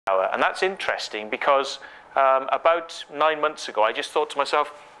power. And that's interesting because about 9 months ago, I just thought to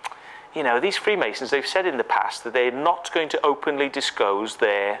myself, you know, these Freemasons, they've said in the past that they're not going to openly disclose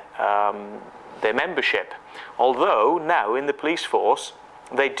their membership. Although now in the police force,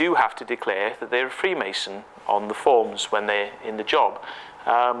 they do have to declare that they're a Freemason on the forms when they're in the job.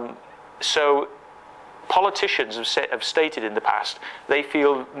 So politicians have stated in the past they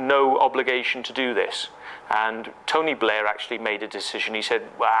feel no obligation to do this. And Tony Blair actually made a decision. He said,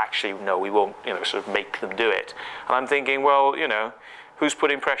 well, actually, no, we won't, you know, sort of make them do it. And I'm thinking, well, you know, who's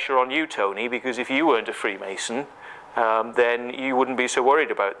putting pressure on you, Tony? Because if you weren't a Freemason, then you wouldn't be so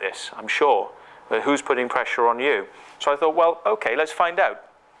worried about this, I'm sure. But who's putting pressure on you? So I thought, well, okay, let's find out.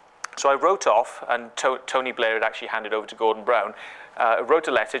 So I wrote off, and Tony Blair had actually handed over to Gordon Brown, wrote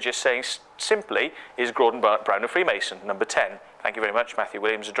a letter just saying simply, is Gordon Brown a Freemason? Number 10. Thank you very much, Matthew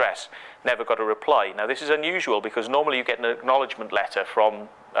Williams' address. Never got a reply. Now, this is unusual because normally you get an acknowledgement letter from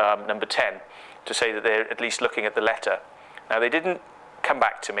number 10 to say that they're at least looking at the letter. Now, they didn't come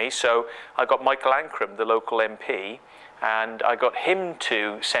back to me, so I got Michael Ancram, the local MP, and I got him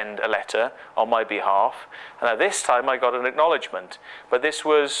to send a letter on my behalf. And now this time I got an acknowledgement, but this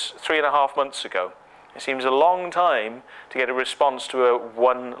was 3.5 months ago. It seems a long time to get a response to a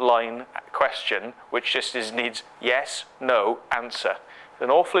one-line question, which just needs yes, no, answer. An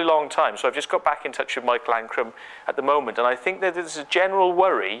awfully long time. So I've just got back in touch with Michael Ancram at the moment, and I think that there's a general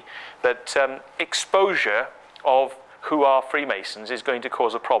worry that exposure of who are Freemasons is going to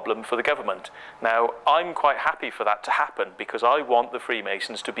cause a problem for the government. Now, I'm quite happy for that to happen because I want the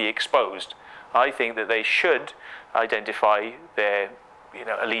Freemasons to be exposed. I think that they should identify their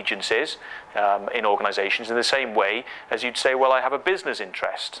allegiances in organizations in the same way as you'd say, well, I have a business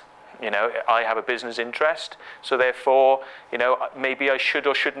interest. I have a business interest, so therefore, maybe I should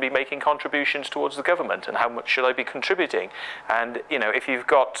or shouldn't be making contributions towards the government, and how much should I be contributing? And, if you've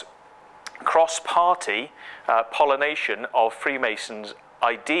got cross-party pollination of Freemasons'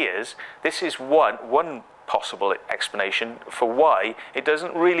 ideas, this is one possible explanation for why it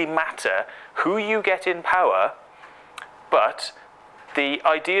doesn't really matter who you get in power, but the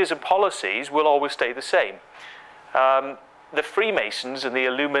ideas and policies will always stay the same. The Freemasons and the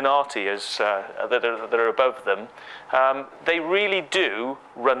Illuminati that are above them, they really do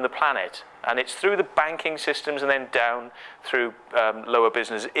run the planet. And it's through the banking systems and then down through lower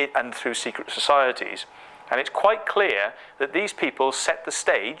business and through secret societies. And it's quite clear that these people set the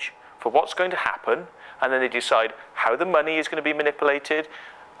stage for what's going to happen, and then they decide how the money is going to be manipulated,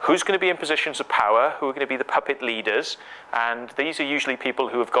 who's going to be in positions of power, who are going to be the puppet leaders, and these are usually people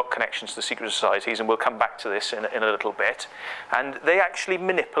who have got connections to secret societies, and we'll come back to this in a little bit. And they actually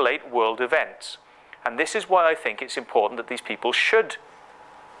manipulate world events. And this is why I think it's important that these people should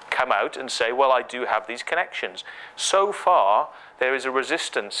come out and say, well, I do have these connections. So far, there is a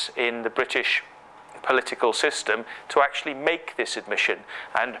resistance in the British political system to actually make this admission.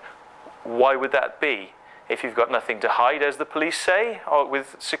 And why would that be? If you've got nothing to hide, as the police say, or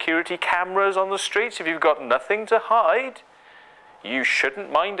with security cameras on the streets, if you've got nothing to hide, you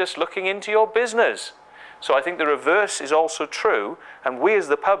shouldn't mind us looking into your business. So I think the reverse is also true, and we as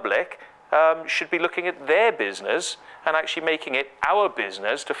the public should be looking at their business and actually making it our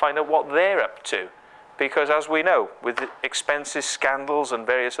business to find out what they're up to. Because as we know, with expenses, scandals, and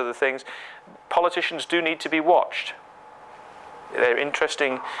various other things, politicians do need to be watched. They're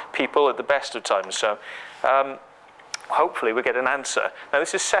interesting people at the best of times. So hopefully we'll get an answer. Now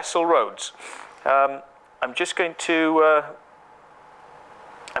this is Cecil Rhodes. I'm just going to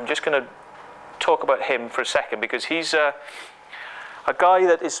talk about him for a second, because he's a guy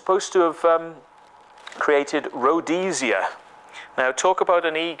that is supposed to have created Rhodesia. Now talk about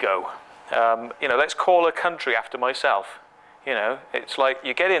an ego. Let's call a country after myself. It's like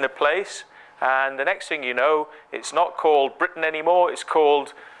you get in a place, and the next thing you know, it's not called Britain anymore, it's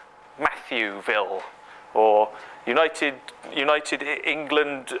called Matthewville, or United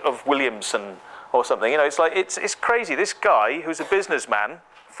England of Williamson, or something. It's like, it's crazy. This guy, who's a businessman,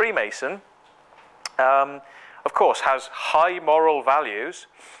 Freemason, of course, has high moral values,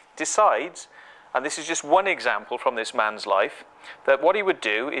 decides, and this is just one example from this man's life, that what he would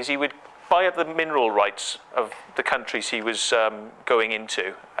do is he would buy up the mineral rights of the countries he was going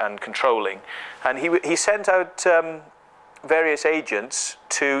into and controlling. And he sent out various agents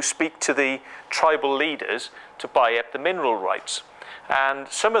to speak to the tribal leaders to buy up the mineral rights. And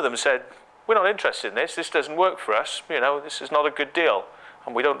some of them said, we're not interested in this, this doesn't work for us, this is not a good deal,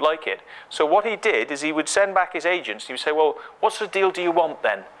 and we don't like it. So what he did is he would send back his agents, he would say, well, what sort of deal do you want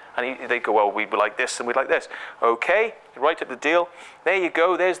then? And they'd go, well, we'd like this and we'd like this. Okay, write up the deal. There you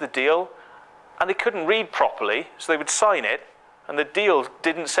go, there's the deal. And they couldn't read properly, so they would sign it, and the deal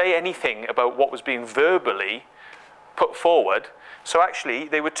didn't say anything about what was being verbally put forward. So actually,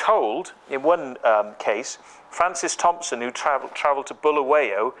 they were told, in one case, Francis Thompson, who travelled to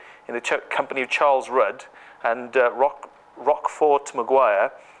Bulawayo in the company of Charles Rudd, and Rockfort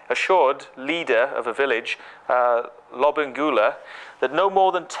Maguire, assured leader of a village, Lobengula, that no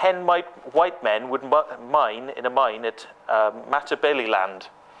more than 10 white men would mine in a mine at Matabele land.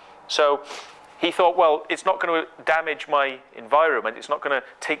 So he thought, well, it's not going to damage my environment, it's not going to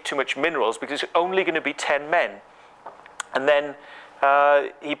take too much minerals, because it's only going to be 10 men. And then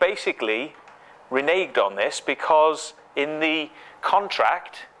he basically reneged on this, because in the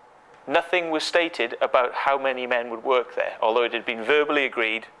contract, nothing was stated about how many men would work there, although it had been verbally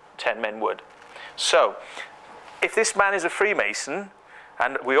agreed 10 men would. So, if this man is a Freemason,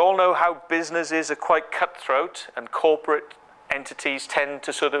 and we all know how businesses are quite cutthroat, and corporate entities tend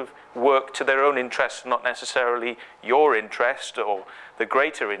to sort of work to their own interests, not necessarily your interest or the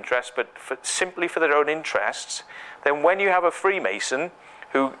greater interest, but simply for their own interests, then when you have a Freemason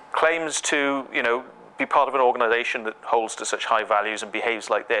who claims to, you know, be part of an organization that holds to such high values and behaves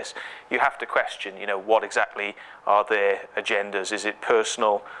like this, you have to question, you know, what exactly are their agendas? Is it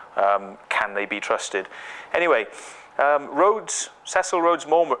personal? Can they be trusted? Anyway, Cecil Rhodes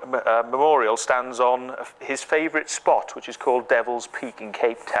Memorial stands on his favorite spot, which is called Devil's Peak in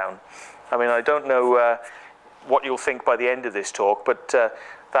Cape Town. I mean, I don't know what you'll think by the end of this talk, but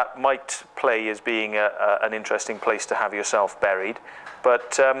that might play as being an interesting place to have yourself buried.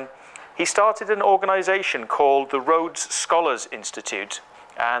 But he started an organization called the Rhodes Scholars Institute,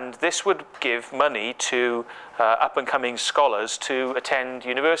 and this would give money to up-and-coming scholars to attend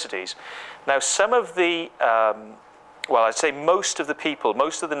universities. Now, some of the, well, I'd say most of the people,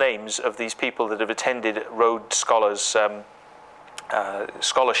 most of the names of these people that have attended Rhodes Scholars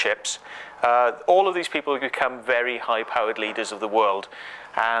scholarships, all of these people have become very high-powered leaders of the world.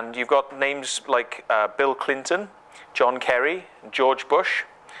 And you've got names like Bill Clinton, John Kerry, George Bush.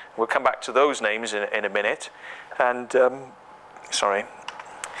 We'll come back to those names in a minute. And, sorry.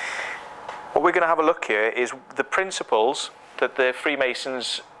 What we're going to have a look here is the principles that the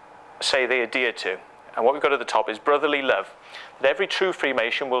Freemasons say they adhere to. And what we've got at the top is brotherly love. That every true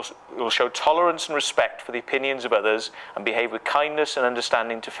Freemason will show tolerance and respect for the opinions of others and behave with kindness and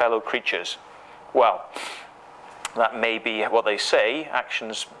understanding to fellow creatures. Well, that may be what they say.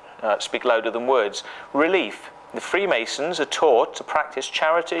 Actions speak louder than words. Relief. The Freemasons are taught to practice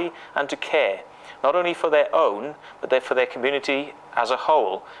charity and to care, not only for their own, but for their community as a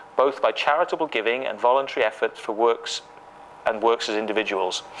whole, both by charitable giving and voluntary efforts for works as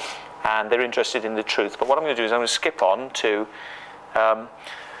individuals. And they're interested in the truth. But what I'm going to do is I'm going to skip on to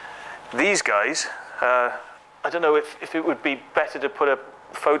these guys. I don't know if it would be better to put a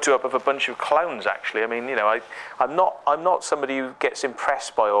photo up of a bunch of clowns, actually. I mean, you know, I'm not somebody who gets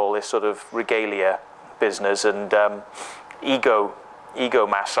impressed by all this sort of regalia business and ego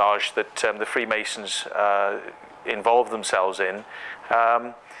massage that the Freemasons involve themselves in.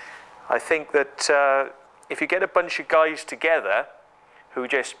 I think that if you get a bunch of guys together who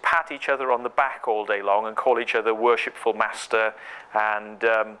just pat each other on the back all day long and call each other worshipful master and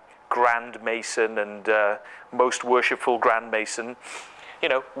grand mason and most worshipful grand mason, you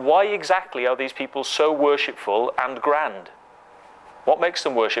know, why exactly are these people so worshipful and grand? What makes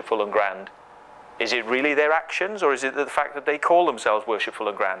them worshipful and grand? Is it really their actions, or is it the fact that they call themselves worshipful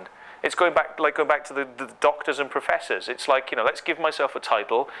and grand? It's going back to the doctors and professors. It's like, you know, let's give myself a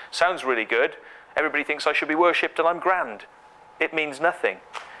title. Sounds really good. Everybody thinks I should be worshipped and I'm grand. It means nothing.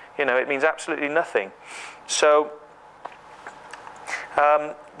 You know, it means absolutely nothing. So,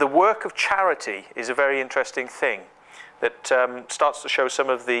 the work of charity is a very interesting thing that starts to show some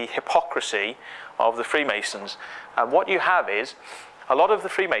of the hypocrisy of the Freemasons. And what you have is, a lot of the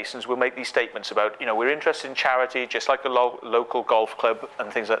Freemasons will make these statements about, you know, we're interested in charity, just like a local golf club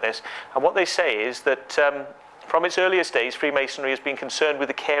and things like this. And what they say is that from its earliest days, Freemasonry has been concerned with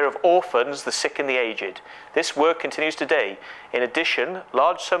the care of orphans, the sick and the aged. This work continues today. In addition,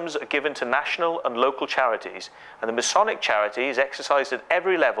 large sums are given to national and local charities, and the Masonic charity is exercised at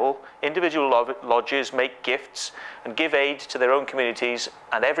every level. Individual lodges make gifts and give aid to their own communities,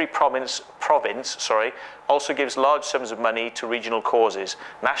 and every province also gives large sums of money to regional causes.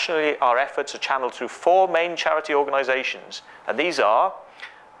 Nationally, our efforts are channeled through 4 main charity organizations, and these are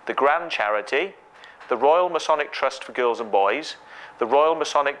the Grand Charity, the Royal Masonic Trust for Girls and Boys, the Royal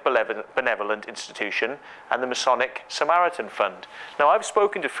Masonic Benevolent Institution, and the Masonic Samaritan Fund. Now, I've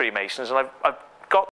spoken to Freemasons, and I've